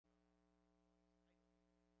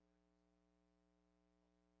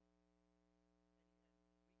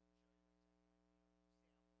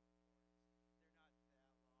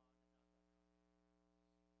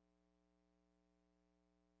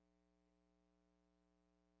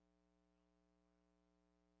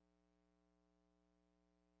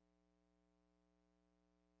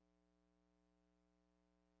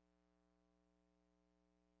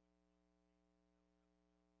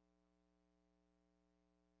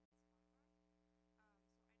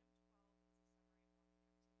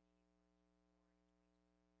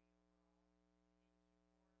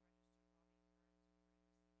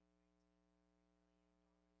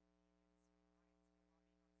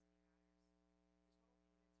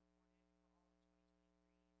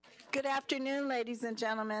Good afternoon, ladies and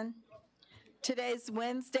gentlemen. Today's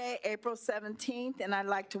Wednesday, April 17th, and I'd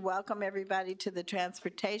like to welcome everybody to the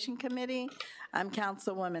Transportation Committee. I'm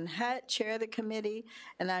Councilwoman Hutt, Chair of the committee,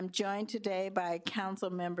 and I'm joined today by Council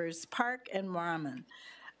Members Park and Rahman.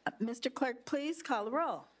 Mr. Clerk, please call the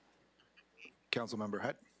roll. Councilmember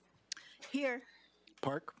Hutt, Here.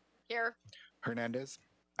 Park, Here. Hernandez,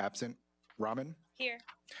 absent. Rahman, Here.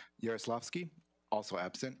 Yaroslavsky, also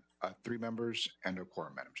absent. 3 members and a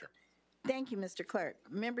quorum, Madam Chair. Thank you, Mr. Clerk.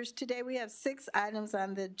 Members, today we have 6 items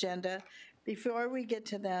on the agenda. Before we get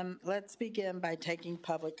to them, let's begin by taking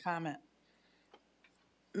public comment.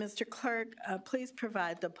 Mr. Clerk, please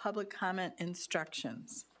provide the public comment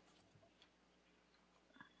instructions.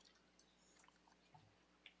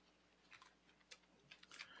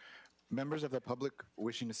 Members of the public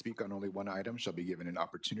wishing to speak on only one item shall be given an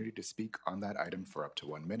opportunity to speak on that item for up to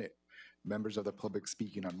 1 minute. Members of the public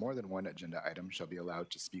speaking on more than one agenda item shall be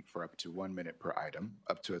allowed to speak for up to 1 minute per item,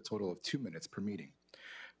 up to a total of 2 minutes per meeting.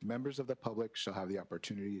 Members of the public shall have the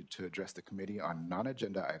opportunity to address the committee on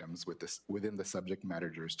non-agenda items within the subject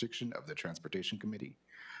matter jurisdiction of the Transportation Committee,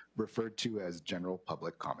 referred to as general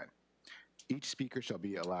public comment. Each speaker shall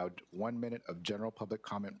be allowed 1 minute of general public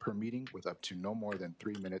comment per meeting with up to no more than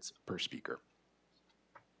 3 minutes per speaker.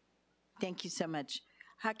 Thank you so much.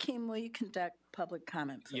 Hakeem, will you conduct public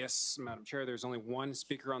comment, please? Yes, Madam Chair. There's only one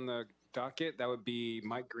speaker on the docket. That would be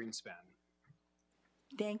Mike Greenspan.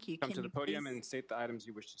 Thank you. Come to the podium and state the items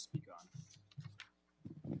you wish to speak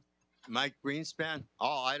on. Mike Greenspan,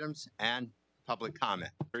 all items and public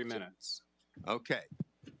comment. 3 minutes. Okay.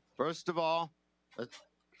 First of all,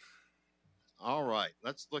 all right,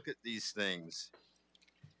 let's look at these things.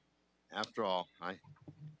 After all,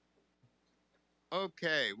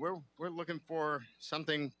 okay, we're looking for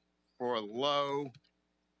something for a low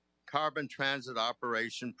carbon transit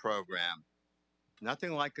operation program.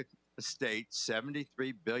 Nothing like a state $73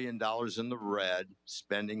 billion in the red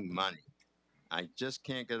spending money. I just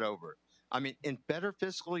can't get over it. I mean, in better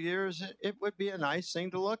fiscal years, it would be a nice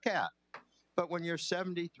thing to look at. But when you're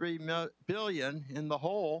 73 billion in the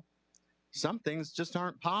hole, some things just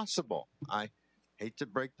aren't possible. I hate to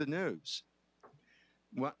break the news.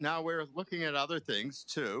 Well, now we're looking at other things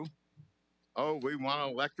too. Oh, we want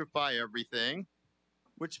to electrify everything,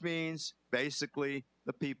 which means basically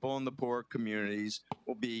the people in the poor communities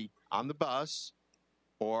will be on the bus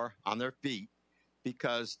or on their feet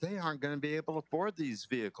because they aren't going to be able to afford these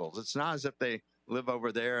vehicles. It's not as if they live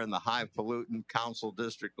over there in the highfalutin Council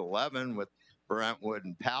District 11 with Brentwood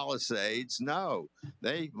and Palisades. No,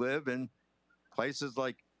 they live in places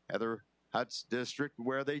like Heather Hutt's district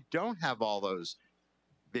where they don't have all those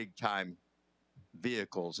big time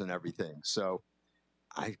vehicles and everything. So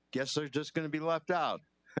I guess they're just going to be left out.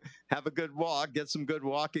 Have a good walk, get some good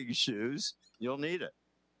walking shoes. You'll need it.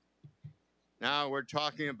 Now we're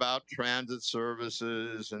talking about transit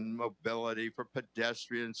services and mobility for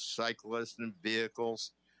pedestrians, cyclists, and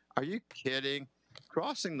vehicles. Are you kidding?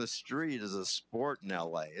 Crossing the street is a sport in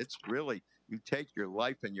LA. It's really, you take your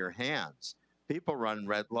life in your hands. People run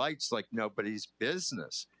red lights like nobody's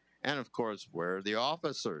business. And of course, where are the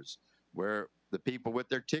officers? Where are the people with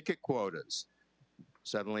their ticket quotas?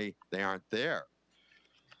 Suddenly they aren't there.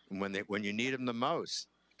 And when you need them the most,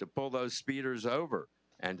 to pull those speeders over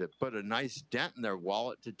and to put a nice dent in their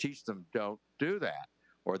wallet to teach them don't do that,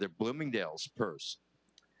 or their Bloomingdale's purse.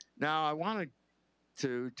 Now, I wanted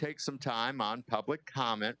to take some time on public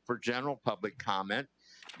comment, for general public comment,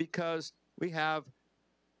 because we have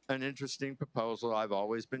an interesting proposal I've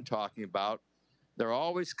always been talking about. They're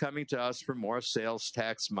always coming to us for more sales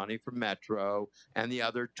tax money from Metro and the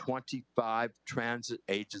other 25 transit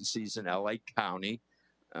agencies in LA County.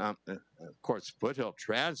 Of course, Foothill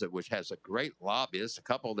Transit, which has a great lobbyist, a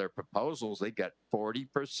couple of their proposals, they get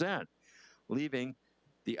 40%, leaving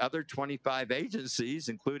the other 25 agencies,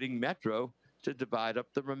 including Metro, to divide up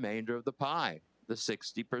the remainder of the pie, the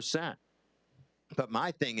 60%. But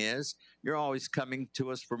my thing is, you're always coming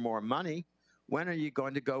to us for more money. When are you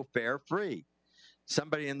going to go fare free?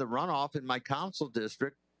 Somebody in the runoff in my council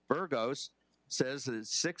district, Burgos, says that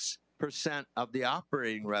 6% of the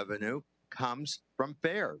operating revenue comes from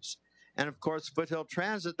fares. And of course, Foothill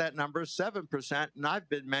Transit, that number is 7%. And I've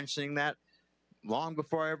been mentioning that long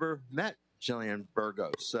before I ever met Jillian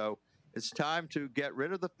Burgos. So it's time to get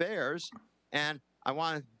rid of the fares. And I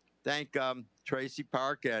want to thank Tracy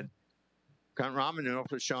Park and Count Romano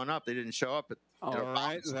for showing up. They didn't show up at All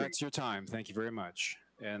right, that's your time. Thank you very much.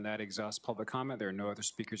 And that exhausts public comment. There are no other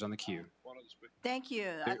speakers on the queue. Thank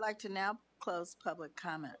you. I'd like to now close public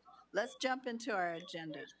comment. Let's jump into our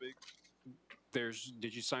agenda.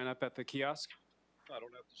 Did you sign up at the kiosk? I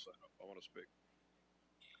don't have to sign up. I want to speak.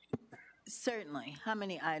 Certainly. How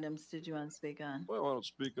many items did you want to speak on? Well, I want to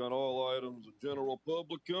speak on all items of general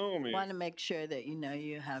public comment. Want to make sure that you know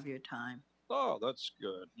you have your time. Oh, that's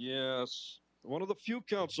good. Yes. One of the few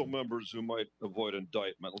council members who might avoid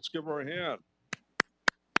indictment. Let's give her a hand.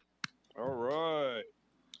 All right.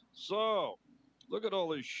 So, look at all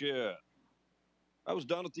this shit. I was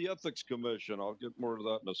down at the Ethics Commission. I'll get more to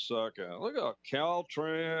that in a second. Look at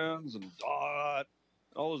Caltrans and DOT,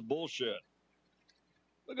 all this bullshit.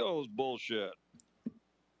 Look at all this bullshit.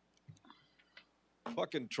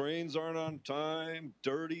 Fucking trains aren't on time,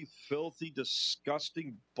 dirty, filthy,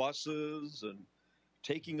 disgusting buses, and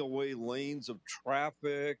taking away lanes of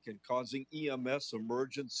traffic and causing EMS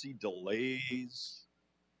emergency delays.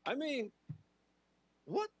 I mean,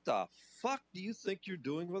 what the fuck do you think you're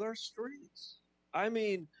doing with our streets? I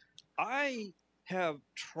mean, I have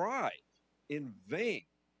tried in vain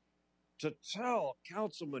to tell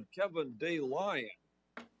Councilman Kevin Day Lyon,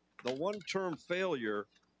 the one-term failure,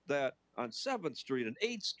 that on 7th Street and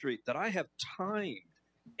 8th Street, that I have timed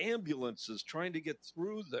ambulances trying to get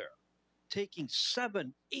through there, taking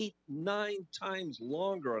 7, 8, 9 times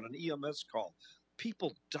longer on an EMS call.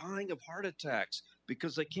 People dying of heart attacks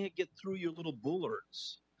because they can't get through your little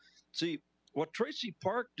bullards. See, what Tracy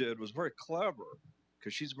Park did was very clever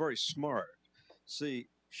because she's very smart. See,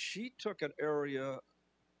 she took an area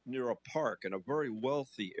near a park in a very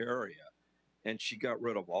wealthy area, and she got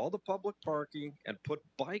rid of all the public parking and put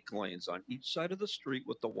bike lanes on each side of the street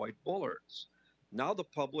with the white bullards. Now the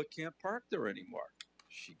public can't park there anymore.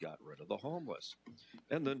 She got rid of the homeless.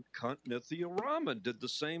 And then Cunt Nithya Raman did the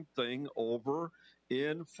same thing over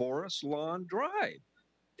in Forest Lawn Drive,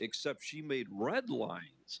 except she made red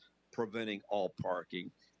lines preventing all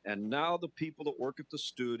parking. And now the people that work at the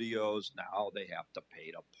studios, now they have to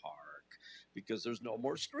pay to park because there's no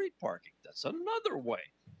more street parking. That's another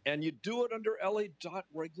way. And you do it under LA DOT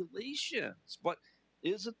regulations. But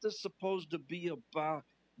isn't this supposed to be about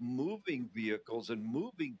moving vehicles and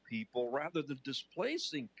moving people rather than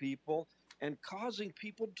displacing people and causing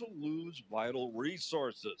people to lose vital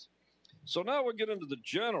resources? So now we get into the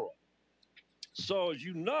general. So as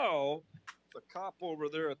you know, the cop over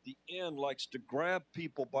there at the end likes to grab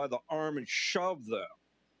people by the arm and shove them.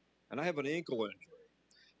 And I have an ankle injury.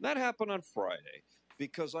 And that happened on Friday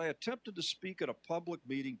because I attempted to speak at a public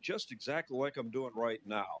meeting just exactly like I'm doing right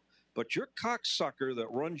now. But your cocksucker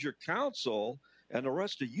that runs your council and the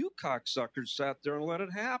rest of you cocksuckers sat there and let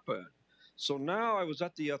it happen. So now I was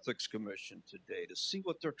at the Ethics Commission today to see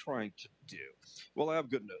what they're trying to do. Well, I have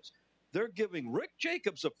good news. They're giving Rick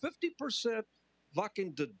Jacobs a 50%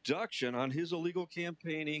 fucking deduction on his illegal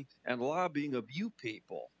campaigning and lobbying of you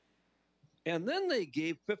people. And then they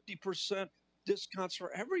gave 50% discounts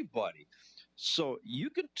for everybody. So you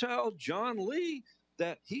can tell John Lee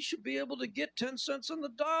that he should be able to get 10 cents on the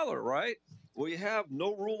dollar, right? We have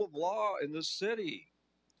no rule of law in this city.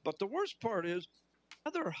 But the worst part is,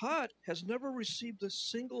 Heather Hutt has never received a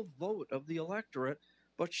single vote of the electorate,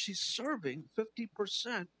 but she's serving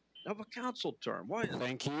 50% of a council term. Why?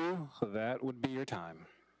 Thank you. That would be your time.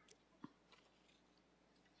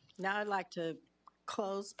 Now I'd like to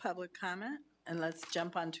close public comment and let's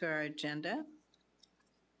jump onto our agenda.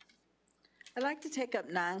 I'd like to take up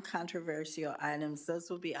non-controversial items.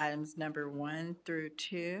 Those will be items number 1 through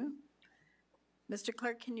 2. Mr.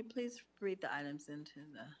 Clerk, can you please read the items into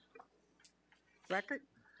the record?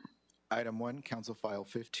 Item 1, Council File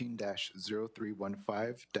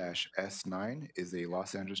 15-0315-S9 is a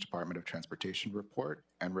Los Angeles Department of Transportation report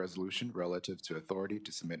and resolution relative to authority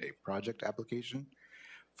to submit a project application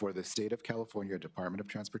for the State of California Department of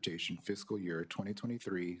Transportation fiscal year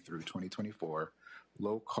 2023 through 2024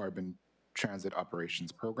 low carbon transit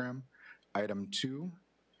operations program. Item 2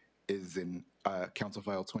 is in Council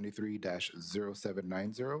File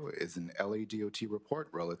 23-0790 is an LADOT report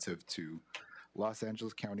relative to Los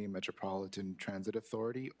Angeles County Metropolitan Transit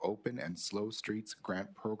Authority Open and Slow Streets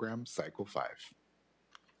Grant Program Cycle 5.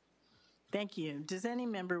 Thank you. Does any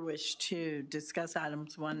member wish to discuss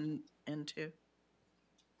items 1 and 2?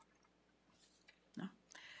 No?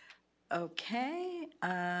 Okay.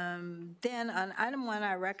 Then on item 1,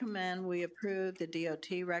 I recommend we approve the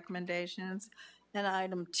DOT recommendations. And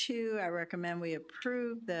item 2, I recommend we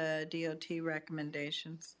approve the DOT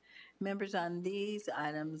recommendations. Members, on these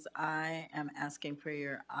items, I am asking for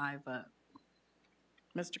your aye vote.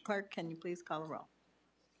 Mr. Clerk, can you please call the roll?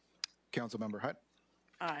 Councilmember Hutt,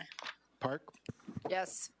 Aye. Park,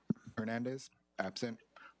 Yes. Hernandez, absent.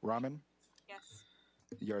 Raman, Yes.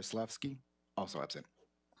 Yaroslavsky, also absent.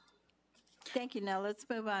 Thank you. Now let's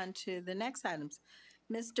move on to the next items.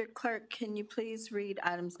 Mr. Clerk, can you please read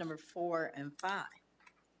items number 4 and 5?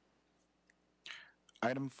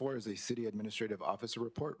 Item 4 is a city administrative officer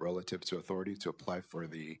report relative to authority to apply for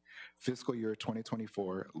the fiscal year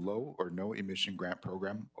 2024 low or no emission grant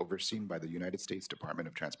program overseen by the United States Department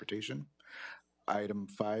of Transportation. Item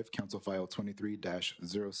 5, Council File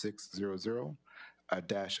 23-0600,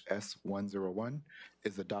 -S101,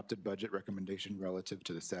 is adopted budget recommendation relative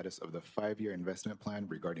to the status of the 5-year investment plan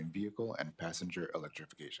regarding vehicle and passenger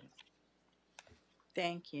electrification.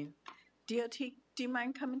 Thank you. DOT, do you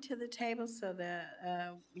mind coming to the table so that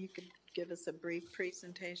you could give us a brief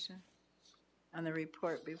presentation on the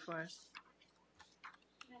report before us?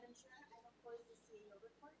 Madam Chair, item 4 is the CEO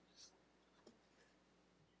report.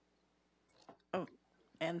 Oh,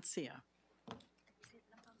 and Sia.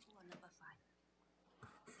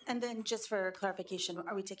 And then just for clarification,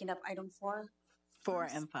 are we taking up item 4? 4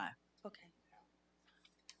 first? and 5. Okay.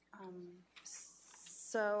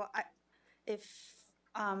 So if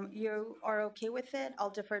you are okay with it, I'll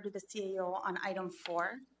defer to the CAO on item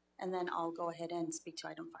 4, and then I'll go ahead and speak to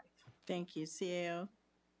item 5. Thank you, CAO.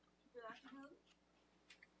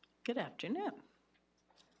 Good afternoon.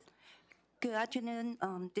 Good afternoon.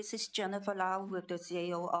 This is Jennifer Lau with the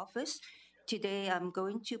CAO office. Today, I'm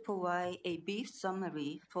going to provide a brief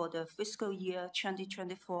summary for the fiscal year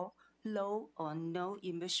 2024 low or no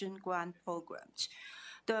emission grant programs.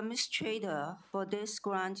 The administrator for this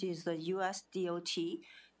grant is the US DOT.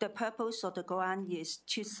 The purpose of the grant is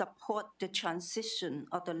to support the transition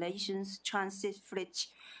of the nation's transit fleet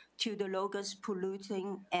to the lowest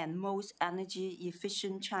polluting and most energy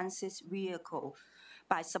efficient transit vehicle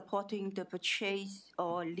by supporting the purchase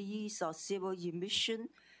or lease of zero emission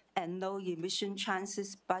and no emission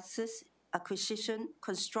transit buses, acquisition,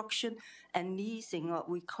 construction, and leasing of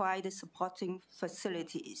required supporting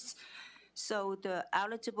facilities. So the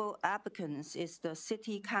eligible applicants is the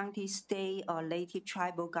city, county, state, or native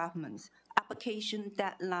tribal governments. Application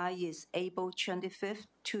deadline is April 25th,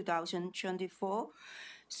 2024.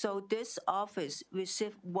 So this office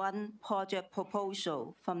received one project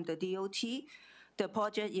proposal from the DOT. The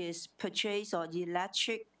project is purchase of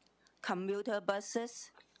electric commuter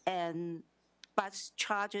buses and bus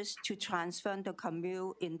chargers to transform the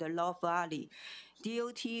commute in the North Valley.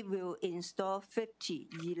 DOT will install 50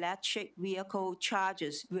 electric vehicle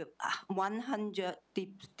chargers with 100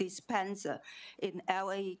 dispenser in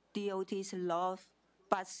LA DOT's North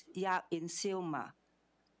Bus Yard in Selma.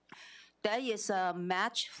 There is a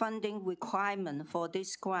match funding requirement for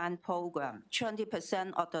this grant program,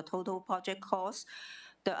 20% of the total project cost.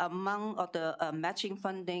 The amount of the matching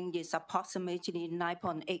funding is approximately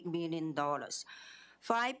 $9.8 million.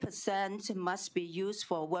 5% must be used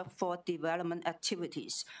for workforce development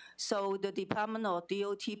activities. So the Department of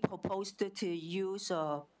DOT proposed to use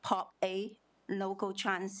POP A, Local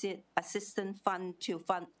Transit Assistance Fund to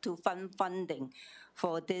fund funding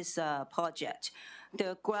for this project.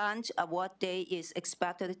 The grant award date is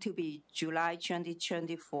expected to be July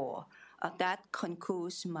 2024. That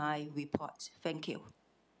concludes my report. Thank you.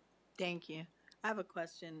 Thank you. I have a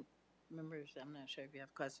question. Members, I'm not sure if you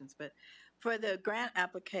have questions, but for the grant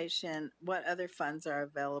application, what other funds are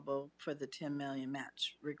available for the 10 million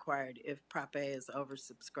match required if Prop A is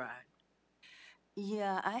oversubscribed?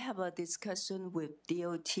 Yeah, I have a discussion with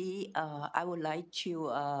DOT. I would like to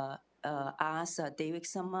ask David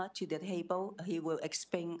Summer to the table. He will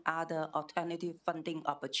explain other alternative funding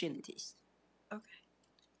opportunities. Okay.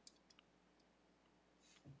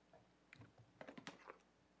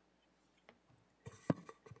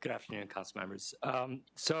 Good afternoon, council members.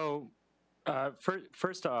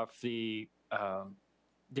 First off, the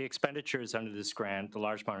expenditures under this grant, the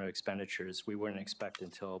large amount of expenditures, we wouldn't expect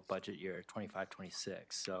until budget year 25-26.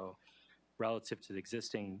 So relative to the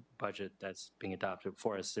existing budget that's being adopted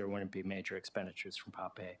for us, there wouldn't be major expenditures from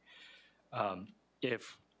Prop A.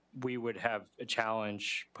 If we would have a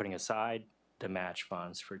challenge putting aside the match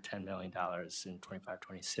funds for $10 million in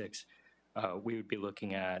 25-26, we would be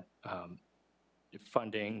looking at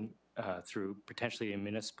funding through potentially a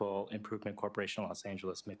Municipal Improvement Corporation of Los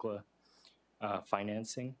Angeles, MICLA,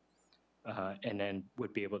 financing, and then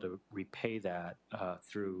would be able to repay that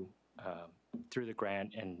through the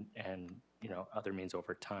grant and other means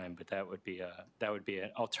over time. But that would be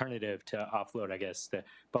an alternative to offload, I guess,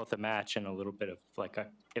 both a match and a little bit of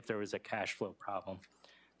if there was a cash flow problem,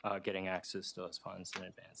 getting access to those funds in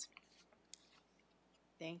advance.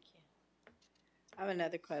 Thank you. I have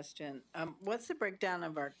another question. What's the breakdown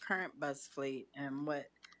of our current bus fleet and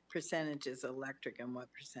what percentage is electric and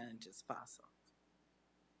what percentage is fossil?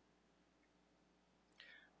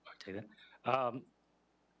 I'll take that.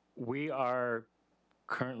 We are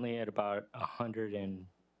currently at about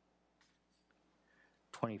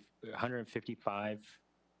 155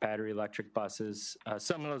 battery electric buses.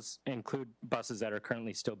 Some of those include buses that are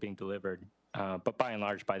currently still being delivered, but by and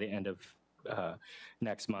large, by the end of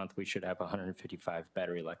next month, we should have 155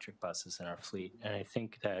 battery electric buses in our fleet. And I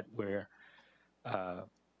think that we're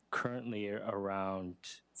currently around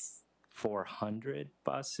 400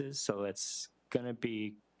 buses, so it's going to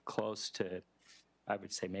be close to, I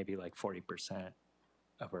would say, maybe like 40%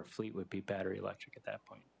 of our fleet would be battery electric at that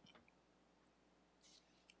point.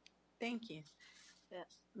 Thank you.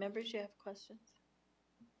 Members, you have questions?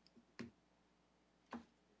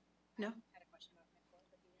 No? Okay.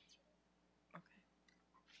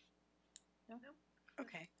 No?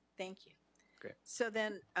 Okay, thank you. Great. So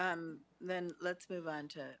then let's move on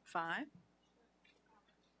to 5.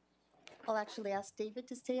 I'll actually ask David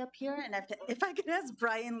to stay up here, and if I could ask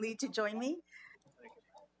Brian Lee to join me.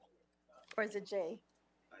 Or is it Jay?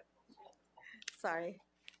 Sorry.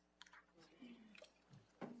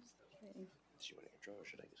 Do you want to intro or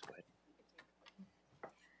should I just go ahead?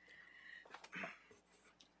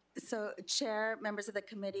 So Chair, members of the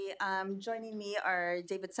committee, joining me are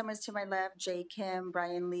David Summers to my left, Jay Kim,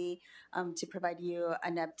 Brian Lee, to provide you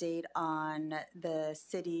an update on the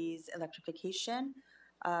city's electrification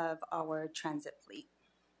of our transit fleet.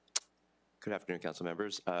 Good afternoon, council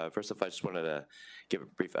members. First off, I just wanted to give a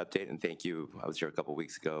brief update and thank you. I was here a couple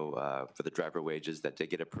weeks ago for the driver wages that did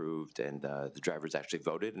get approved, and the drivers actually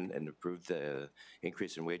voted and approved the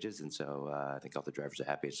increase in wages. And so I think all the drivers are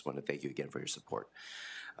happy. I just want to thank you again for your support.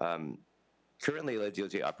 Currently, LA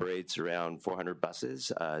DOT operates around 400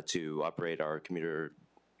 buses to operate our commuter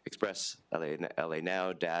Express, LA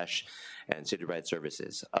Now, Dash, and City Ride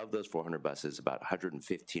services. Of those 400 buses, about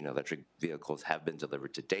 115 electric vehicles have been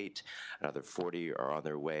delivered to date. Another 40 are on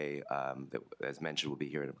their way, that, as mentioned, will be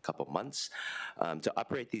here in a couple months. To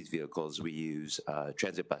operate these vehicles, we use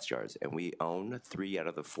transit bus yards, and we own 3 out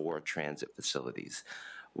of the 4 transit facilities.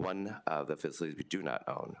 One of the facilities we do not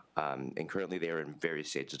own, and currently they are in various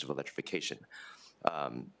stages of electrification.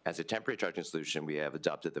 As a temporary charging solution, we have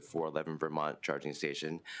adopted the 411 Vermont charging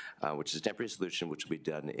station, which is a temporary solution which will be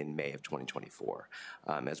done in May of 2024,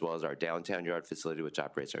 as well as our downtown yard facility, which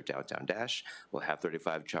operates our downtown Dash. We'll have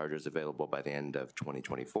 35 chargers available by the end of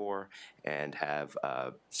 2024 and have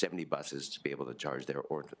 70 buses to be able to charge there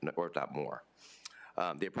or if not more.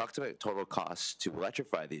 The approximate total cost to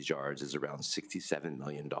electrify these yards is around $67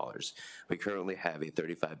 million. We currently have a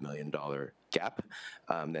 $35 million gap,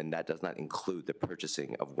 and that does not include the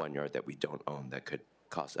purchasing of one yard that we don't own that could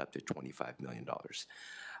cost up to $25 million.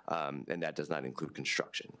 And that does not include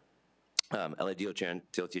construction. LA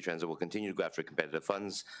DOT Transit will continue to go after competitive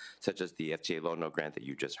funds, such as the FTA loan note grant that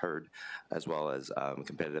you just heard, as well as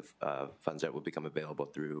competitive funds that will become available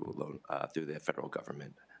through the federal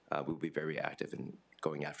government. We'll be very active in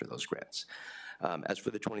going after those grants. As for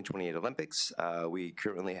the 2028 Olympics, we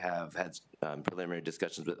currently have had preliminary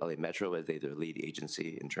discussions with LA Metro as their lead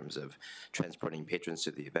agency in terms of transporting patrons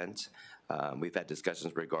to the event. We've had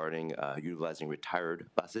discussions regarding utilizing retired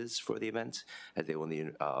buses for the event, as they will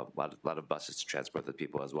need a lot of buses to transport the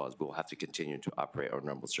people, as well as we'll have to continue to operate our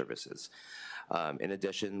normal services. In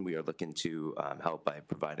addition, we are looking to help by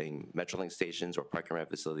providing Metrolink stations or parking ramp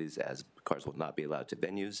facilities, as cars will not be allowed to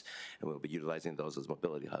venues, and we'll be utilizing those as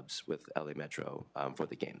mobility hubs with LA Metro for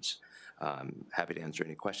the games. Happy to answer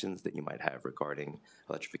any questions that you might have regarding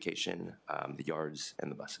electrification, the yards, and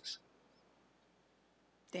the buses.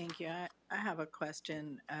 Thank you. I have a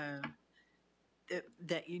question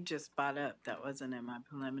that you just brought up that wasn't in my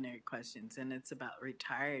preliminary questions, and it's about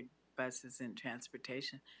retired buses and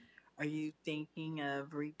transportation. Are you thinking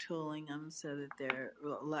of retooling them so that they're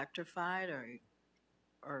electrified,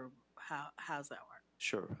 or how's that work?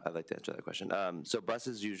 Sure, I'd like to answer that question. So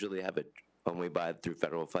buses usually have when we buy through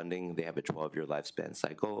federal funding, they have a 12-year lifespan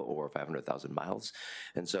cycle or 500,000 miles.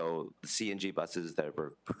 And so the CNG buses that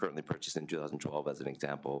were currently purchased in 2012, as an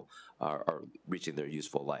example, are reaching their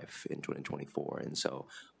useful life in 2024. And so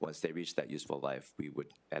once they reach that useful life, we would,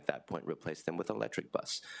 at that point, replace them with an electric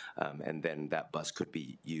bus. And then that bus could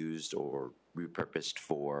be used or repurposed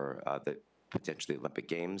for the potentially Olympic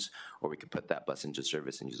Games, or we could put that bus into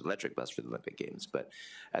service and use an electric bus for the Olympic Games. But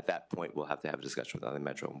at that point, we'll have to have a discussion with LA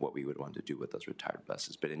Metro on what we would want to do with those retired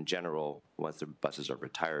buses. But in general, once the buses are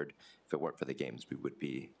retired, if it weren't for the games, we would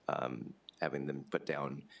be having them put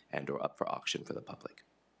down and or up for auction for the public.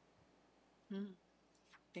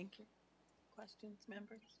 Thank you. Questions,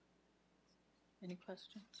 members? Any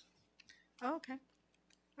questions? Oh, okay.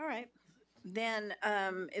 All right. Then,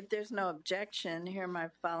 if there's no objection, here are my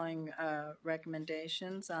following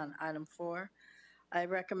recommendations on item 4. I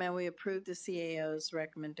recommend we approve the CAO's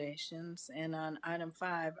recommendations. And on item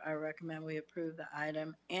 5, I recommend we approve the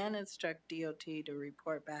item and instruct DOT to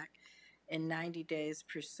report back in 90 days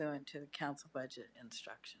pursuant to the council budget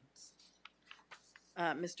instructions.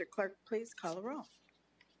 Mr. Clerk, please call the roll.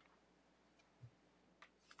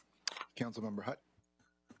 Councilmember Hutt,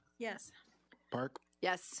 Yes. Park,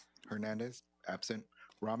 Yes. Hernandez, absent.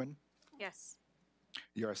 Rahman, Yes.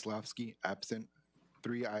 Yaroslavsky, absent.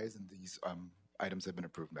 3 ayes, and these items have been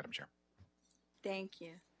approved, Madam Chair. Thank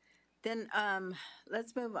you. Then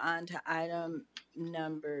let's move on to item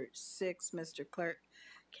number 6, Mr. Clerk.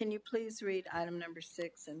 Can you please read item number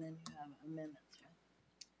 6 and then you have amendments?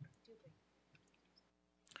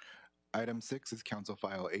 Item 6 is Council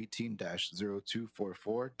File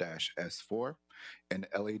 18-0244-S4, an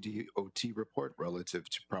LADOT report relative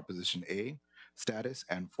to Proposition A, status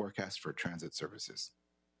and forecast for transit services.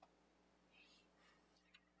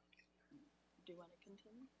 Do you want to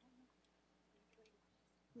continue?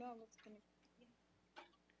 No, let's continue.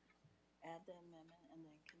 Add the amendment and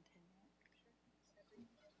then continue.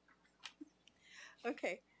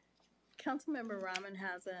 Okay. Councilmember Rahman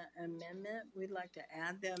has an amendment. We'd like to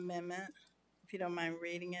add the amendment, if you don't mind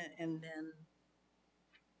reading it, and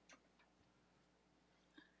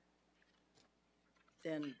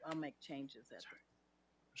then I'll make changes at the.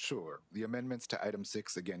 Sure. The amendments to item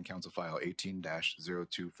 6, again, Council File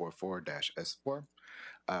 18-0244-S4,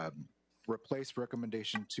 replace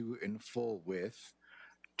recommendation 2 in full with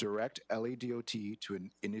direct LADOT to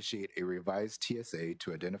initiate a revised TSA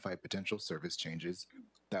to identify potential service changes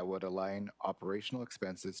that would align operational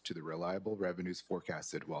expenses to the reliable revenues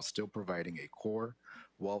forecasted while still providing a core,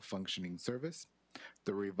 well-functioning service.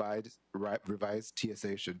 The revised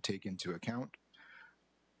TSA should take into account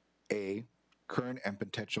A, current and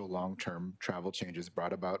potential long-term travel changes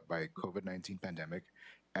brought about by COVID-19 pandemic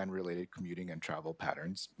and related commuting and travel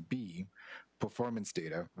patterns. B, performance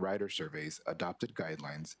data, rider surveys, adopted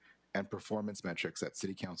guidelines, and performance metrics that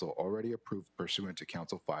City Council already approved pursuant to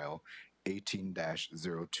Council File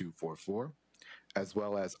 18-0244, as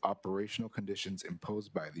well as operational conditions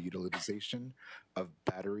imposed by the utilization of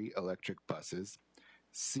battery electric buses.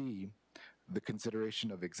 C, the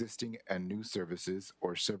consideration of existing and new services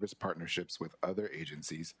or service partnerships with other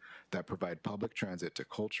agencies that provide public transit to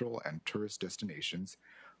cultural and tourist destinations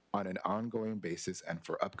on an ongoing basis and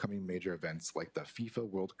for upcoming major events like the FIFA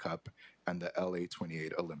World Cup and the LA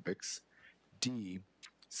 28 Olympics. D,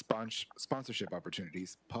 sponsorship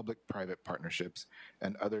opportunities, public-private partnerships,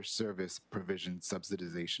 and other service provision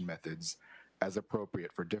subsidization methods as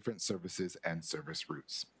appropriate for different services and service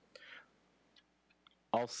routes.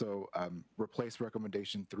 Also, replace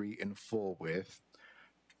recommendation 3 in full with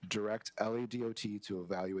direct LADOT to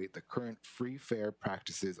evaluate the current free fare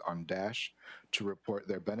practices on Dash to report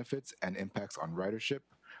their benefits and impacts on ridership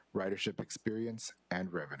experience,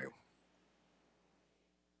 and revenue.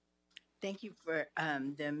 Thank you for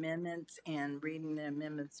the amendments and reading the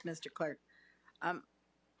amendments, Mr. Clerk. Are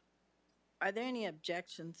there any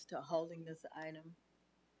objections to holding this item,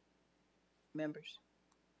 members?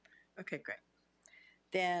 Okay, great.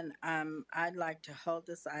 Then I'd like to hold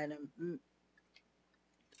this item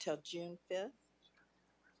till June 5th.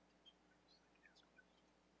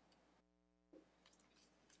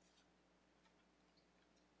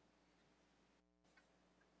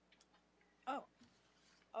 Oh,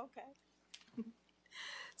 okay.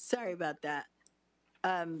 Sorry about that.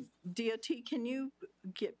 DOT, can you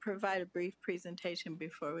provide a brief presentation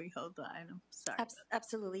before we hold the item? Sorry.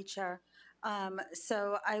 Absolutely, Chair.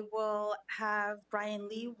 So I will have Brian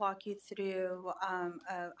Lee walk you through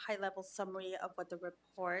a high-level summary of what the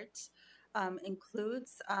report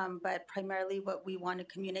includes, but primarily what we want to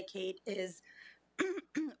communicate is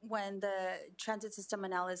when the transit system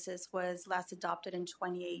analysis was last adopted in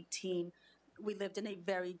 2018, we lived in a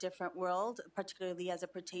very different world, particularly as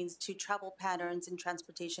it pertains to travel patterns and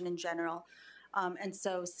transportation in general. And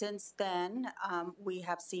so since then, we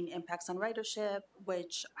have seen impacts on ridership,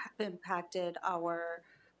 which have impacted our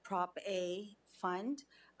Prop A fund.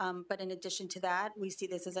 But in addition to that, we see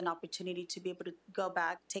this as an opportunity to be able to go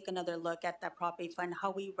back, take another look at that Prop A fund,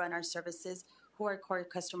 how we run our services, who our core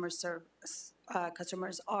customers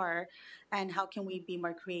are, and how can we be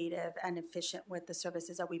more creative and efficient with the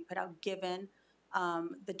services that we put out, given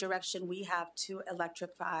the direction we have to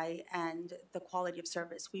electrify and the quality of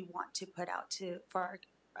service we want to put out for our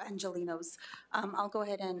Angelinos. I'll go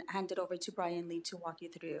ahead and hand it over to Brian Lee to walk you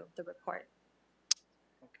through the report.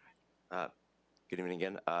 Good evening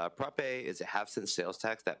again. Prop A is a half-cent sales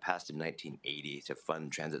tax that passed in 1980 to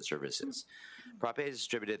fund transit services. Prop A is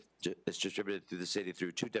distributed through the city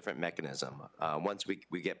through two different mechanisms. Once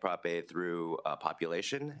we get Prop A through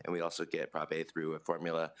population, and we also get Prop A through a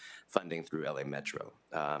formula funding through LA Metro.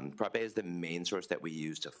 Prop A is the main source that we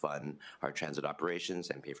use to fund our transit operations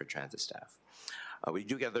and pay for transit staff. We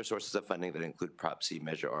do get other sources of funding that include Prop C,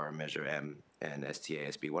 Measure R, Measure M, and STA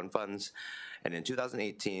SB1 funds. And in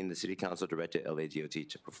 2018, the City Council directed LADOT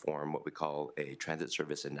to perform what we call a transit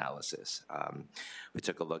service analysis. We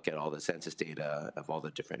took a look at all the census data of all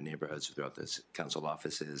the different neighborhoods throughout the council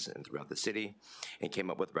offices and throughout the city, and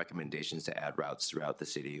came up with recommendations to add routes throughout the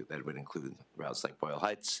city that would include routes like Boyle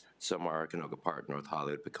Heights, Somar, Canoga Park, North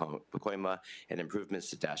Hollywood, Pacoima, and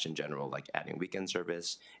improvements to Dash in general, like adding weekend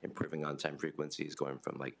service, improving on-time frequencies, going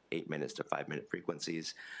from like 8 minutes to 5-minute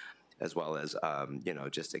frequencies, as well as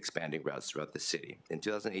just expanding routes throughout the city. In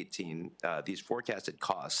 2018, these forecasted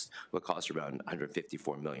costs will cost around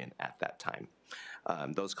 $154 million at that time.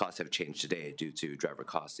 Those costs have changed today due to driver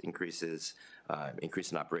cost increases,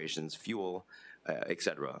 increase in operations, fuel, et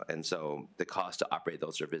cetera. And so the cost to operate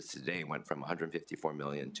those services today went from $154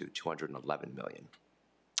 million to $211 million.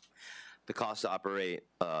 The cost to operate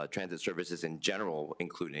transit services in general,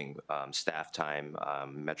 including staff time,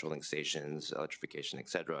 Metrolink stations, electrification, et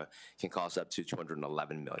cetera, can cost up to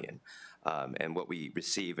 $211 million. And what we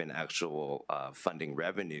receive in actual funding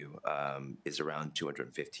revenue is around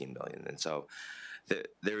 $215 million. And so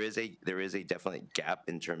there is a definite gap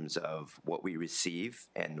in terms of what we receive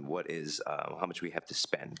and what is how much we have to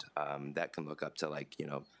spend. That can look up to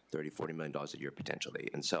 $30-40 million a year potentially.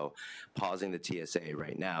 And so pausing the TSA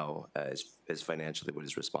right now is financially what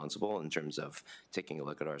is responsible in terms of taking a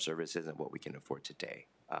look at our services and what we can afford today.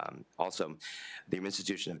 Also, the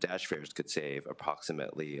institution of dash fares could save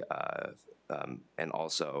approximately, and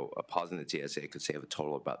also pausing the TSA could save a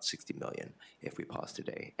total of about $60 million if we pause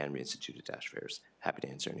today and reinstituted dash fares. Happy to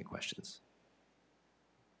answer any questions.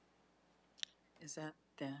 Is that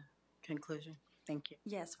the conclusion? Thank you.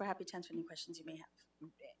 Yes, we're happy to answer any questions you may have.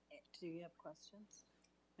 Do you have questions?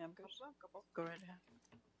 Members? Go right ahead.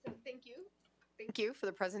 So thank you. Thank you for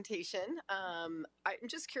the presentation. I'm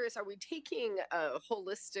just curious, are we taking a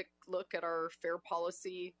holistic look at our fare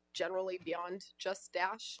policy generally beyond just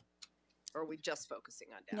Dash? Or are we just focusing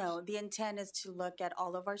on Dash? No, the intent is to look at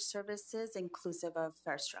all of our services inclusive of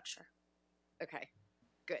fare structure. Okay,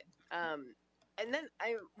 good. And then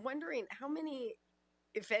I'm wondering how many,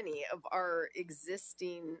 if any, of our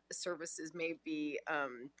existing services may be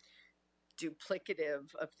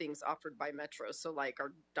duplicative of things offered by Metro. So like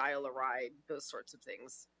our dial a ride, those sorts of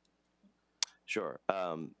things. Sure.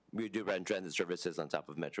 We do run transit services on top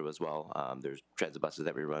of Metro as well. There's transit buses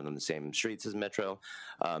that we run on the same streets as Metro.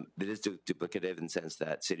 It is duplicative in the sense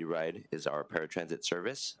that City Ride is our paratransit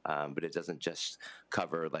service, but it doesn't just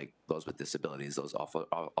cover like those with disabilities. Those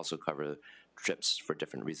also cover trips for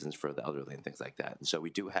different reasons for the elderly and things like that. And so we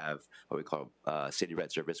do have what we call City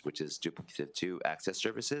Ride service, which is duplicative to access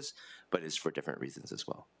services, but is for different reasons as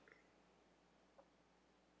well.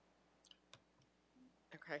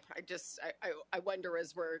 Okay, I wonder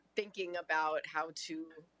as we're thinking about how to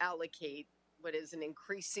allocate what is an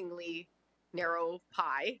increasingly narrow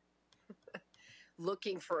pie,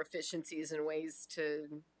 looking for efficiencies and ways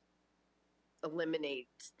to eliminate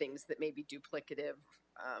things that may be duplicative.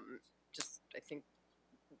 I think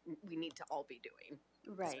we need to all be doing.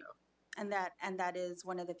 Right. So. And that is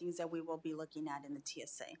one of the things that we will be looking at in the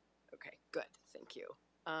TSA. Okay, good. Thank you.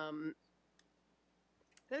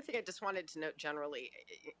 Another thing I just wanted to note generally,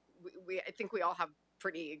 I think we all have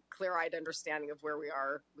pretty clear-eyed understanding of where we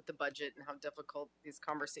are with the budget and how difficult these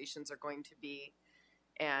conversations are going to be.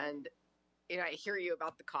 And I hear you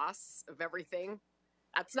about the costs of everything.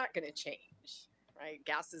 That's not going to change, right?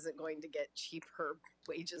 Gas isn't going to get cheaper.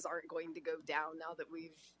 Wages aren't going to go down now that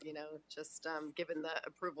we've, just given the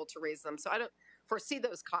approval to raise them. So I don't foresee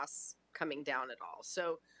those costs coming down at all.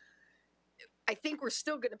 So I think we're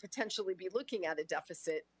still going to potentially be looking at a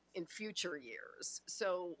deficit in future years.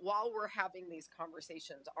 So while we're having these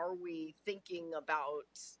conversations, are we thinking about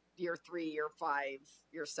year 3, year 5,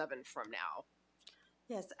 year 7 from now?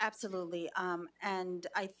 Yes, absolutely. And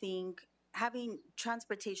I think having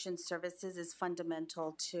transportation services is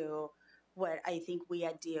fundamental to what I think we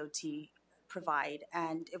at DOT provide.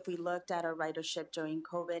 And if we looked at our ridership during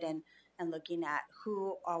COVID and looking at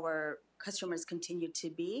who our customers continue to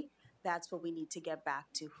be, that's what we need to get back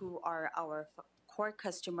to. Who are our core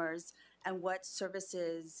customers and what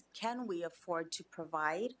services can we afford to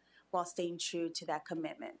provide while staying true to that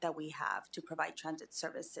commitment that we have to provide transit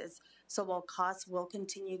services. So while costs will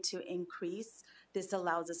continue to increase, this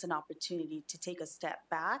allows us an opportunity to take a step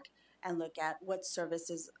back and look at what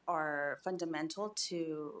services are fundamental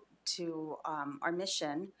to our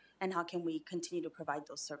mission and how can we continue to provide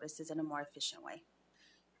those services in a more efficient way.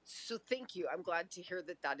 So thank you. I'm glad to hear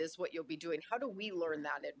that that is what you'll be doing. How do we learn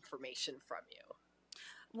that information from you?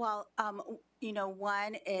 Well,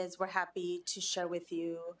 one is we're happy to share with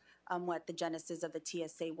you what the genesis of the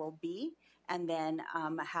TSA will be, and then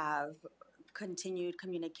have continued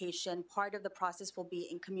communication. Part of the process will be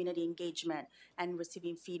in community engagement and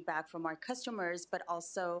receiving feedback from our customers, but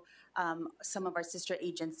also some of our sister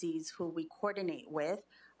agencies who we coordinate with,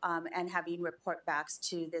 and having report backs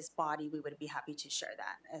to this body. We would be happy to share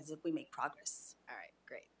that as we make progress. All right,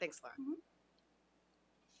 great. Thanks, Laura. Mhm.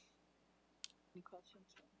 Any questions?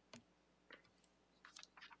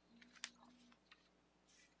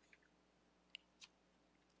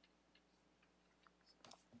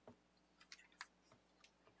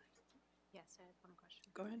 Yes, I have one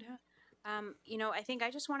question. Go ahead. I think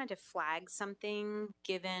I just wanted to flag something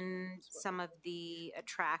given some of the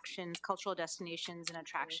attractions, cultural destinations and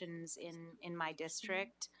attractions in my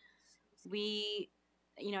district.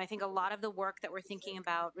 I think a lot of the work that we're thinking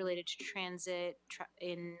about related to transit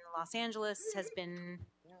in Los Angeles has been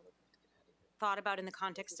thought about in the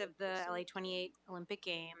context of the LA 28 Olympic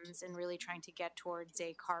Games and really trying to get towards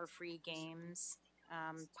a car-free games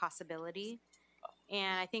possibility.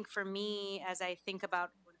 And I think for me, as I think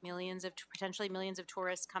about potentially millions of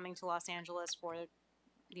tourists coming to Los Angeles for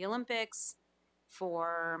the Olympics,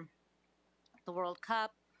 for the World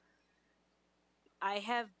Cup, I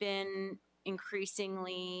have been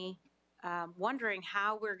increasingly wondering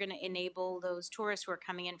how we're going to enable those tourists who are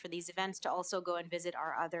coming in for these events to also go and visit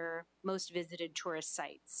our other most visited tourist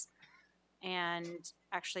sites. And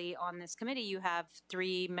actually on this committee, you have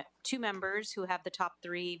two members who have the top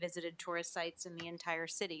 3 visited tourist sites in the entire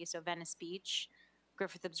city. So Venice Beach,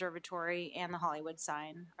 Griffith Observatory, and the Hollywood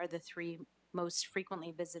Sign are the 3 most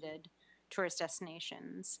frequently visited tourist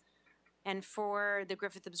destinations. And for the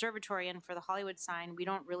Griffith Observatory and for the Hollywood Sign, we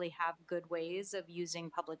don't really have good ways of using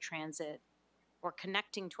public transit or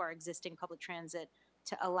connecting to our existing public transit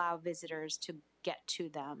to allow visitors to get to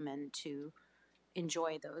them and to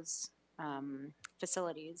enjoy those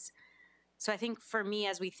facilities. So I think for me,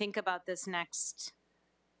 as we think about this next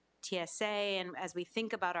TSA and as we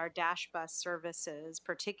think about our Dash Bus services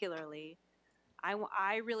particularly,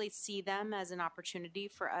 I really see them as an opportunity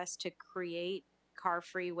for us to create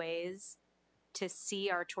car-free ways to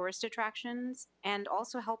see our tourist attractions and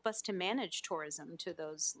also help us to manage tourism to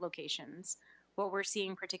those locations. What we're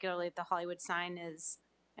seeing particularly at the Hollywood Sign is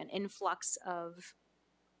an influx of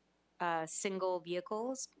single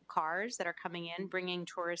vehicles, cars that are coming in, bringing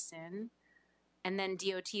tourists in, and then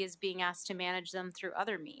DOT is being asked to manage them through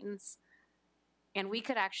other means. And we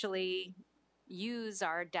could actually use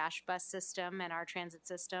our Dash Bus system and our transit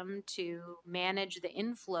system to manage the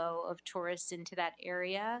inflow of tourists into that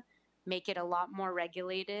area, make it a lot more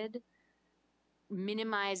regulated,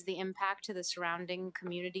 minimize the impact to the surrounding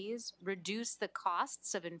communities, reduce the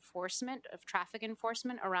costs of enforcement, of traffic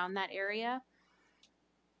enforcement around that area,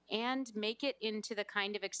 and make it into the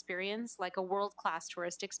kind of experience like a world-class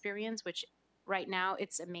tourist experience, which right now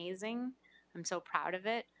it's amazing. I'm so proud of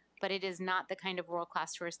it, but it is not the kind of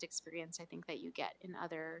world-class tourist experience I think that you get in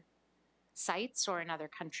other sites or in other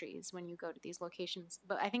countries when you go to these locations.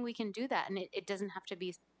 But I think we can do that, and it doesn't have to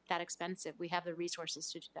be that expensive. We have the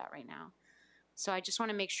resources to do that right now. So I just want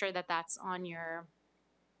to make sure that that's on your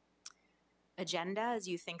agenda as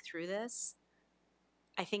you think through this.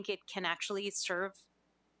 I think it can actually serve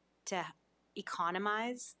to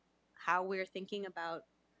economize how we're thinking about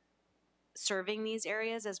serving these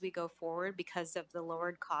areas as we go forward because of the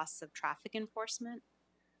lowered costs of traffic enforcement.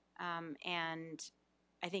 And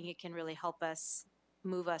I think it can really help us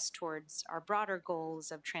move us towards our broader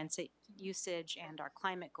goals of transit usage and our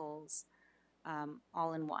climate goals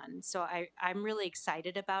all in one. So I'm really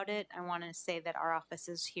excited about it. I want to say that our office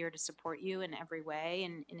is here to support you in every way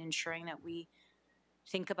in ensuring that we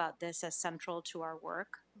think about this as central to our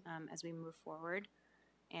work as we move forward.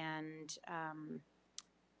 And,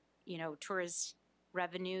 tourist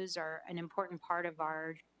revenues are an important part of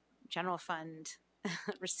our general fund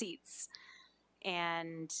receipts.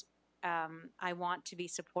 And I want to be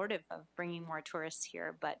supportive of bringing more tourists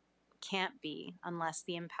here, but can't be unless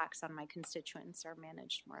the impacts on my constituents are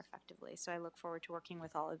managed more effectively. So I look forward to working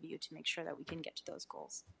with all of you to make sure that we can get to those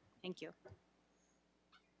goals. Thank you.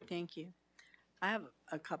 Thank you. I have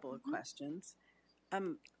a couple of questions.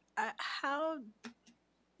 How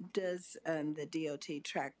does the DOT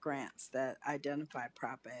track grants that identify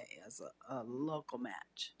Prop A as a local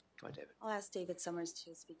match? Go ahead, David. I'll ask David Summers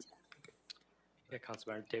to speak to that. Yeah,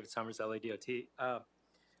 Councilmember David Summers, LADOT.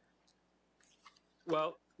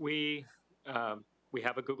 Well, we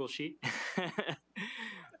have a Google sheet,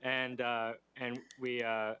 and we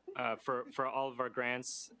for all of our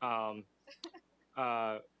grants,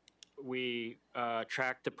 we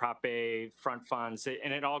track the Prop A front funds,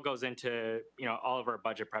 and it all goes into all of our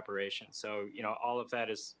budget preparation. So all of that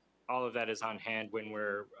is on hand when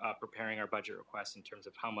we're preparing our budget requests in terms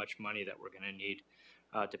of how much money that we're going to need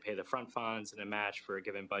to pay the front funds and a match for a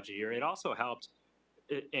given budget year. It also helped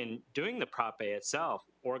in doing the Prop A itself,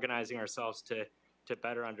 organizing ourselves to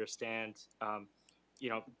better understand,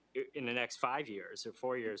 in the next 5 years or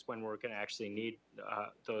 4 years when we're going to actually need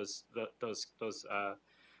the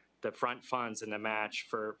front funds and the match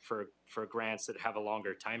for grants that have a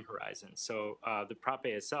longer time horizon. So the Prop A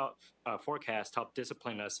itself forecast helped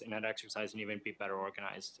discipline us in that exercise and even be better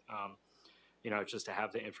organized. Just to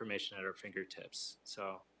have the information at our fingertips.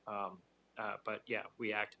 So, but yeah,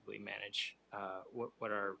 we actively manage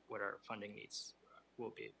what our funding needs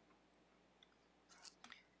will be.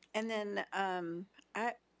 And then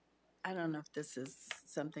I don't know if this is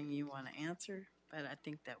something you want to answer, but I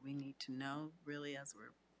think that we need to know really as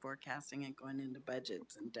we're forecasting and going into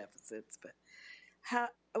budgets and deficits. But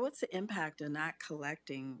what's the impact of not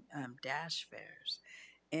collecting dash fares?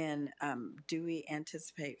 And do we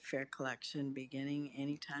anticipate fare collection beginning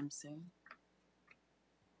anytime soon?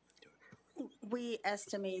 We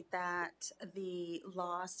estimate that the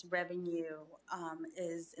lost revenue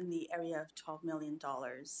is in the area of $12 million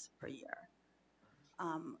per year.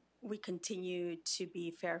 We continue to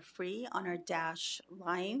be fare-free on our Dash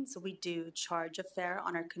lines. We do charge a fare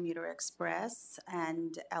on our Commuter Express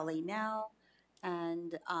and LA Now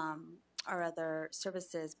and our other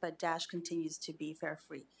services, but Dash continues to be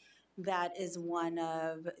fare-free. That is one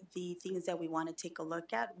of the things that we want to take a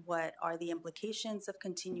look at. What are the implications of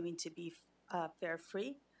continuing to be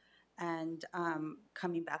fare-free, and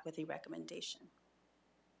coming back with a recommendation.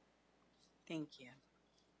 Thank you.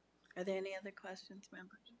 Are there any other questions,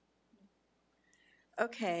 members?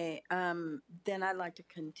 Okay, then I'd like to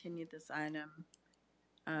continue this item.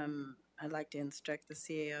 I'd like to instruct the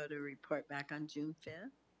CAO to report back on June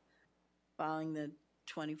 5th, following the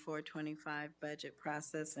 24-25 budget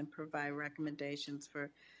process, and provide recommendations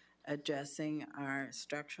for addressing our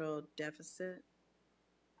structural deficit.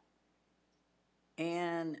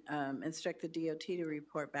 And instruct the DOT to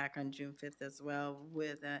report back on June 5th as well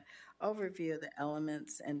with an overview of the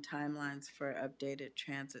elements and timelines for updated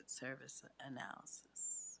transit service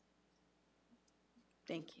analysis.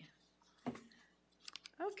 Thank you.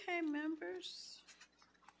 Okay, members.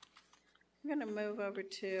 I'm going to move over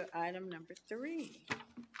to item number 3.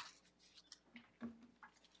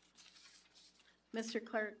 Mr.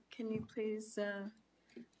 Clerk, can you please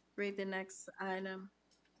read the next item,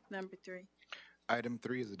 number 3? Item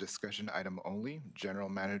 3 is a discussion item only. General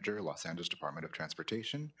Manager, Los Angeles Department of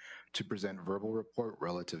Transportation, to present verbal report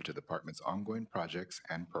relative to the department's ongoing projects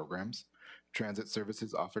and programs, transit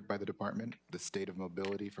services offered by the department, the state of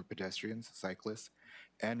mobility for pedestrians, cyclists,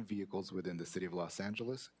 and vehicles within the city of Los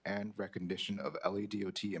Angeles, and recognition of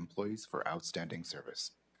LADOT employees for outstanding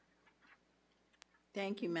service.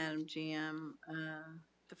 Thank you, Madam GM.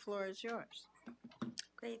 The floor is yours.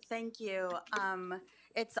 Great, thank you.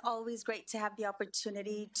 It's always great to have the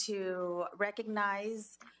opportunity to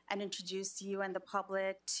recognize and introduce you and the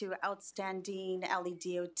public to outstanding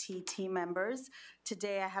LADOT team members.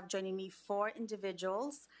 Today I have joining me 4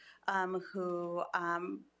 individuals who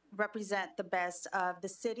represent the best of the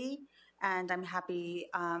city, and I'm happy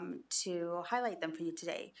to highlight them for you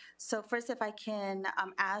today. So first, if I can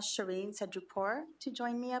ask Shireen Sedrupour to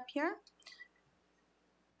join me up here.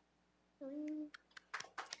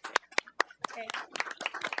 Okay.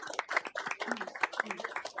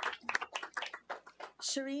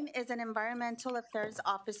 Shireen is an environmental affairs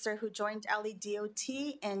officer who joined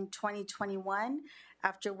LADOT in 2021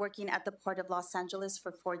 after working at the Port of Los Angeles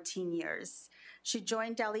for 14 years. She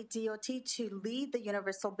joined LADOT to lead the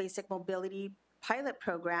Universal Basic Mobility Pilot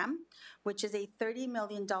Program, which is a $30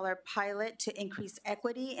 million pilot to increase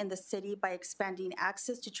equity in the city by expanding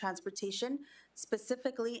access to transportation,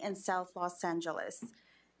 specifically in South Los Angeles.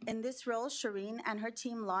 In this role, Shireen and her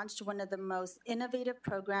team launched one of the most innovative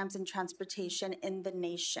programs in transportation in the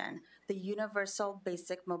nation, the Universal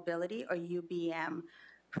Basic Mobility, or UBM,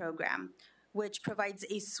 program, which provides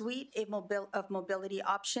a suite of mobility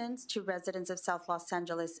options to residents of South Los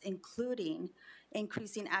Angeles, including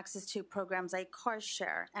increasing access to programs like car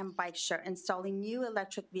share and bike share, installing new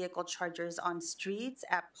electric vehicle chargers on streets,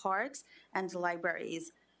 at parks, and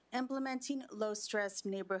libraries, implementing low-stress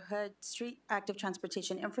neighborhood street active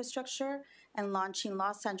transportation infrastructure, and launching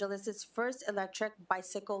Los Angeles's first electric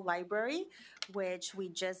bicycle library, which we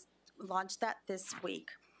just launched that this week.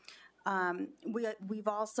 We've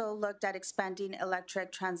also looked at expanding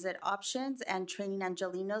electric transit options and training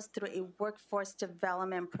Angelinos through a workforce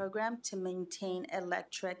development program to maintain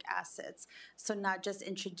electric assets. So not just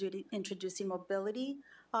introducing mobility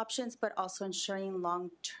options, but also ensuring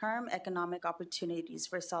long-term economic opportunities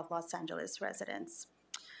for South Los Angeles residents.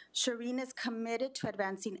 Shireen is committed to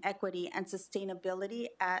advancing equity and sustainability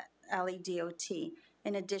at LADOT.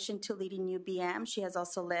 In addition to leading UBM, she has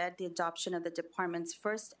also led the adoption of the department's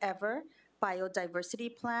first ever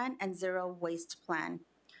biodiversity plan and zero waste plan.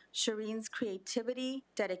 Shireen's creativity,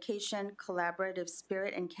 dedication, collaborative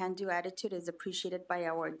spirit, and can-do attitude is appreciated by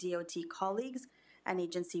our DOT colleagues and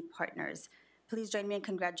agency partners. Please join me in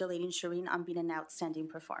congratulating Shireen on being an outstanding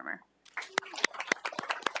performer.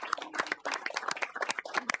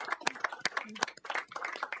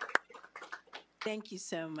 Thank you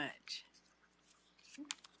so much.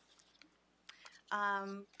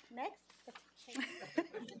 Next.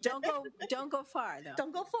 Don't go far though.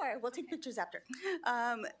 Don't go far. We'll take pictures after.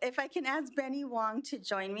 If I can ask Benny Wong to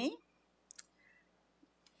join me.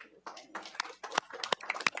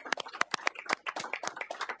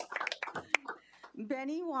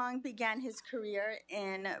 Benny Wong began his career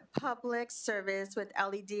in public service with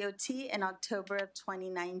LADOT in October of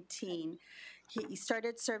 2019. He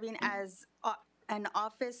started serving as an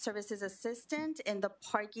office services assistant in the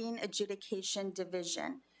parking adjudication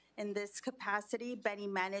division. In this capacity, Benny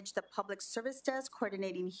managed the public service desk,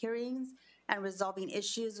 coordinating hearings and resolving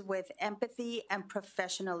issues with empathy and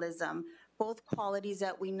professionalism, both qualities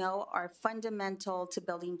that we know are fundamental to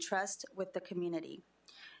building trust with the community.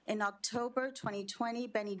 In October 2020,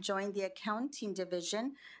 Benny joined the accounting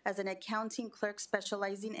division as an accounting clerk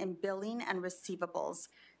specializing in billing and receivables.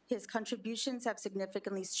 His contributions have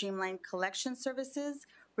significantly streamlined collection services,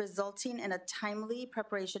 resulting in a timely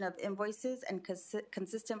preparation of invoices and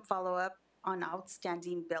consistent follow-up on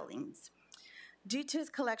outstanding billings. Due to his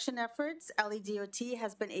collection efforts, LADOT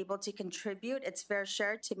has been able to contribute its fair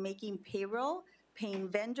share to making payroll, paying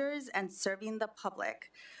vendors, and serving the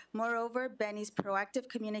public. Moreover, Benny's proactive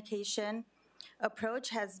communication approach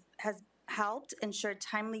has helped ensure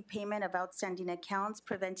timely payment of outstanding accounts,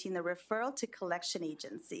 preventing the referral to collection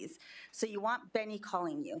agencies. So you want Benny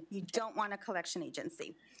calling you. You don't want a collection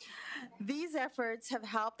agency. These efforts have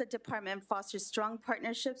helped the department foster strong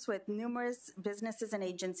partnerships with numerous businesses and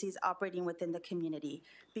agencies operating within the community.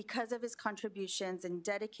 Because of his contributions and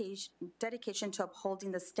dedication to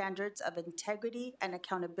upholding the standards of integrity and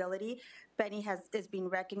accountability, Benny is being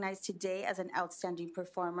recognized today as an outstanding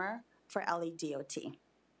performer for LADOT.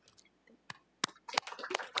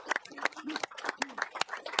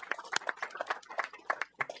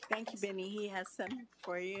 Thank you, Benny. He has some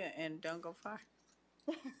for you, and don't go far.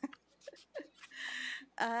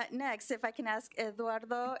 Next, if I can ask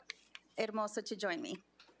Eduardo Hermoso to join me.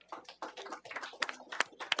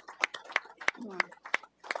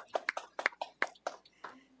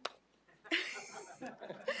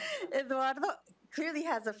 Eduardo clearly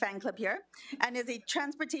has a fan club here and is a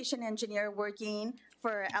transportation engineer working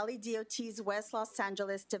for LADOT's West Los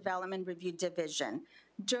Angeles Development Review Division.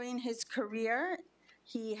 During his career,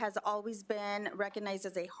 he has always been recognized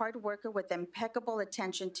as a hard worker with impeccable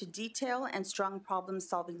attention to detail and strong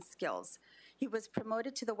problem-solving skills. He was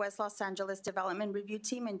promoted to the West Los Angeles Development Review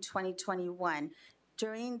Team in 2021.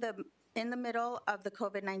 In the middle of the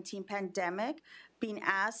COVID-19 pandemic, being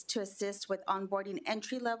asked to assist with onboarding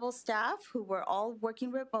entry-level staff who were all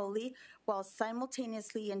working remotely while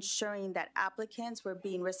simultaneously ensuring that applicants were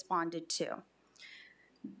being responded to.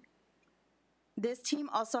 This team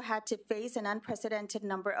also had to face an unprecedented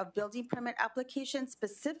number of building permit applications,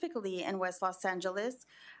 specifically in West Los Angeles,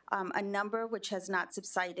 a number which has not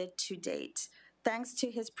subsided to date. Thanks to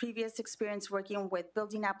his previous experience working with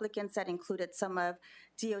building applicants that included some of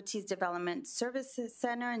DOT's Development Services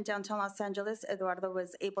Center in downtown Los Angeles, Eduardo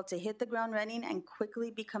was able to hit the ground running and quickly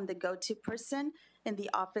become the go-to person in the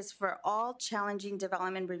office for all challenging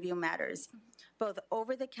development review matters, both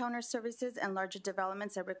over-the-counter services and larger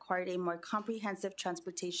developments that required a more comprehensive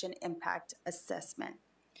transportation impact assessment.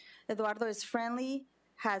 Eduardo is friendly,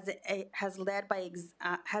 has a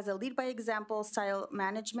lead by example style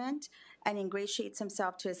management, and ingratiates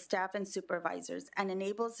himself to his staff and supervisors, and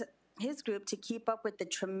enables his group to keep up with the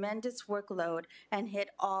tremendous workload and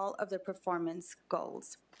hit all of their performance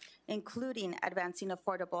goals, including advancing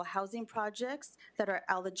affordable housing projects that are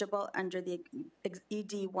eligible under the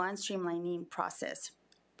ED1 streamlining process.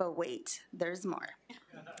 But wait, there's more.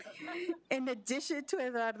 In addition to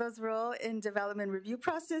Eduardo's role in development review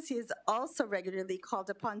process, he is also regularly called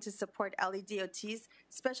upon to support LEDOT's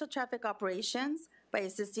special traffic operations by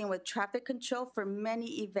assisting with traffic control for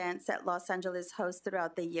many events that Los Angeles hosts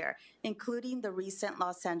throughout the year, including the recent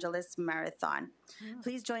Los Angeles Marathon.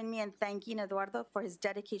 Please join me in thanking Eduardo for his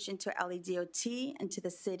dedication to LEDOT and to the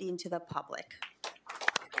city and to the public.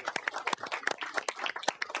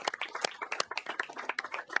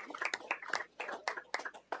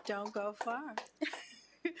 Don't go far.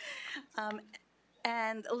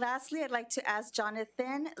 And lastly, I'd like to ask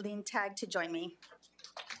Jonathan Leantag to join me.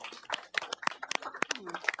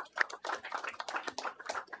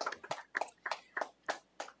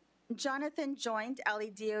 Jonathan joined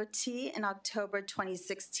LEDOT in October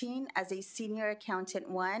 2016 as a senior accountant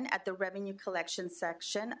 1 at the revenue collection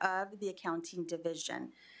section of the accounting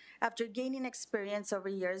division. After gaining experience over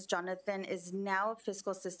years, Jonathan is now a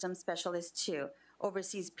fiscal systems specialist 2,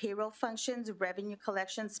 oversees payroll functions, revenue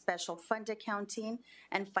collection, special fund accounting,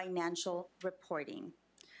 and financial reporting.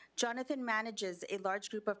 Jonathan manages a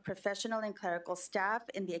large group of professional and clerical staff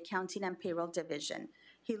in the accounting and payroll division.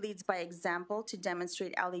 He leads by example to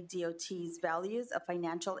demonstrate LEDOT's values of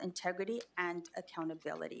financial integrity and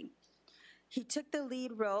accountability. He took the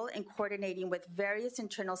lead role in coordinating with various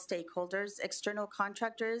internal stakeholders, external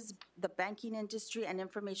contractors, the banking industry, and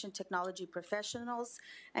information technology professionals,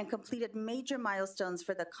 and completed major milestones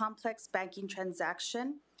for the complex banking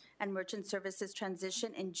transaction and merchant services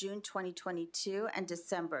transition in June 2022 and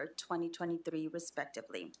December 2023,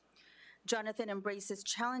 respectively. Jonathan embraces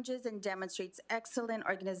challenges and demonstrates excellent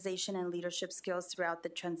organization and leadership skills throughout the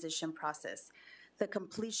transition process. The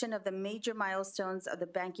completion of the major milestones of the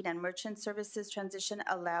banking and merchant services transition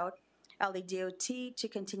allowed LEDOT to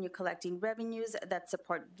continue collecting revenues that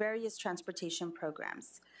support various transportation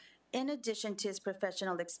programs. In addition to his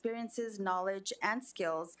professional experiences, knowledge, and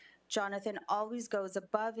skills, Jonathan always goes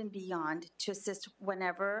above and beyond to assist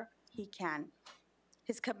whenever he can.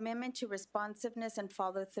 His commitment to responsiveness and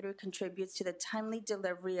follow-through contributes to the timely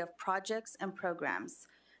delivery of projects and programs.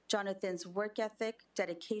 Jonathan's work ethic,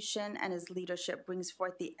 dedication, and his leadership brings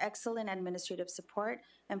forth the excellent administrative support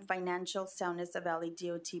and financial soundness of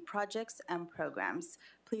LEDOT projects and programs.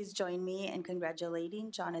 Please join me in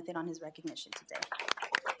congratulating Jonathan on his recognition today.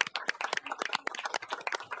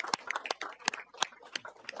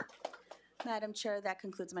 Madam Chair, that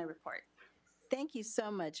concludes my report. Thank you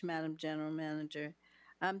so much, Madam General Manager.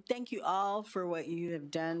 Thank you all for what you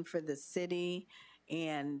have done for the city,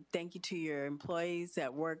 and thank you to your employees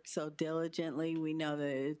that work so diligently. We know that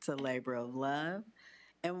it's a labor of love,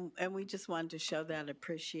 and we just wanted to show that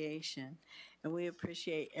appreciation. And we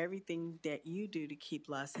appreciate everything that you do to keep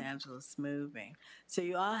Los Angeles moving. So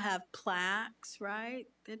you all have plaques, right?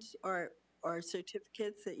 Or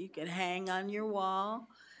certificates that you can hang on your wall,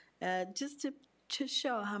 just to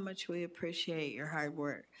show how much we appreciate your hard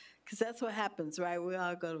work. Because that's what happens, right? We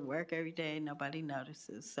all go to work every day, nobody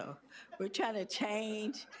notices. So we're trying to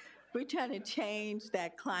change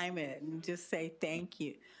that climate and just say thank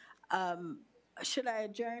you. Should I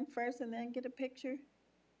adjourn first and then get a picture?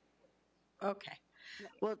 Okay.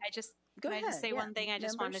 Well, Can I just say yeah. one thing? I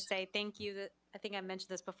just wanted to Members? say thank you. I think I mentioned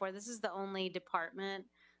this before. This is the only department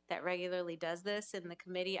that regularly does this in the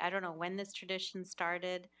committee. I don't know when this tradition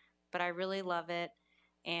started, but I really love it.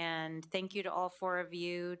 And thank you to all 4 of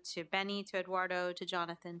you, to Benny, to Eduardo, to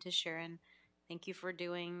Jonathan, to Sharon. Thank you for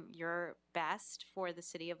doing your best for the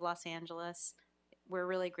city of Los Angeles. We're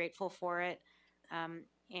really grateful for it.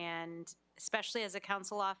 And especially as a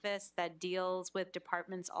council office that deals with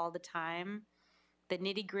departments all the time, the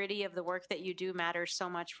nitty-gritty of the work that you do matters so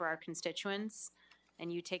much for our constituents,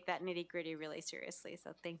 and you take that nitty-gritty really seriously.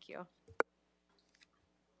 So thank you.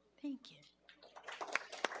 Thank you.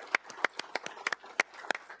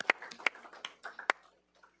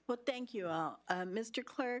 Well, thank you all. Mr.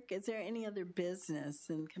 Clerk, is there any other business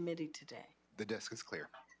in committee today? The desk is clear.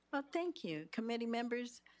 Well, thank you. Committee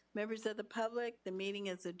members, members of the public, the meeting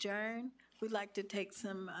is adjourned. We'd like to take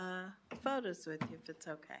some photos with you if it's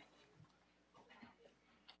okay.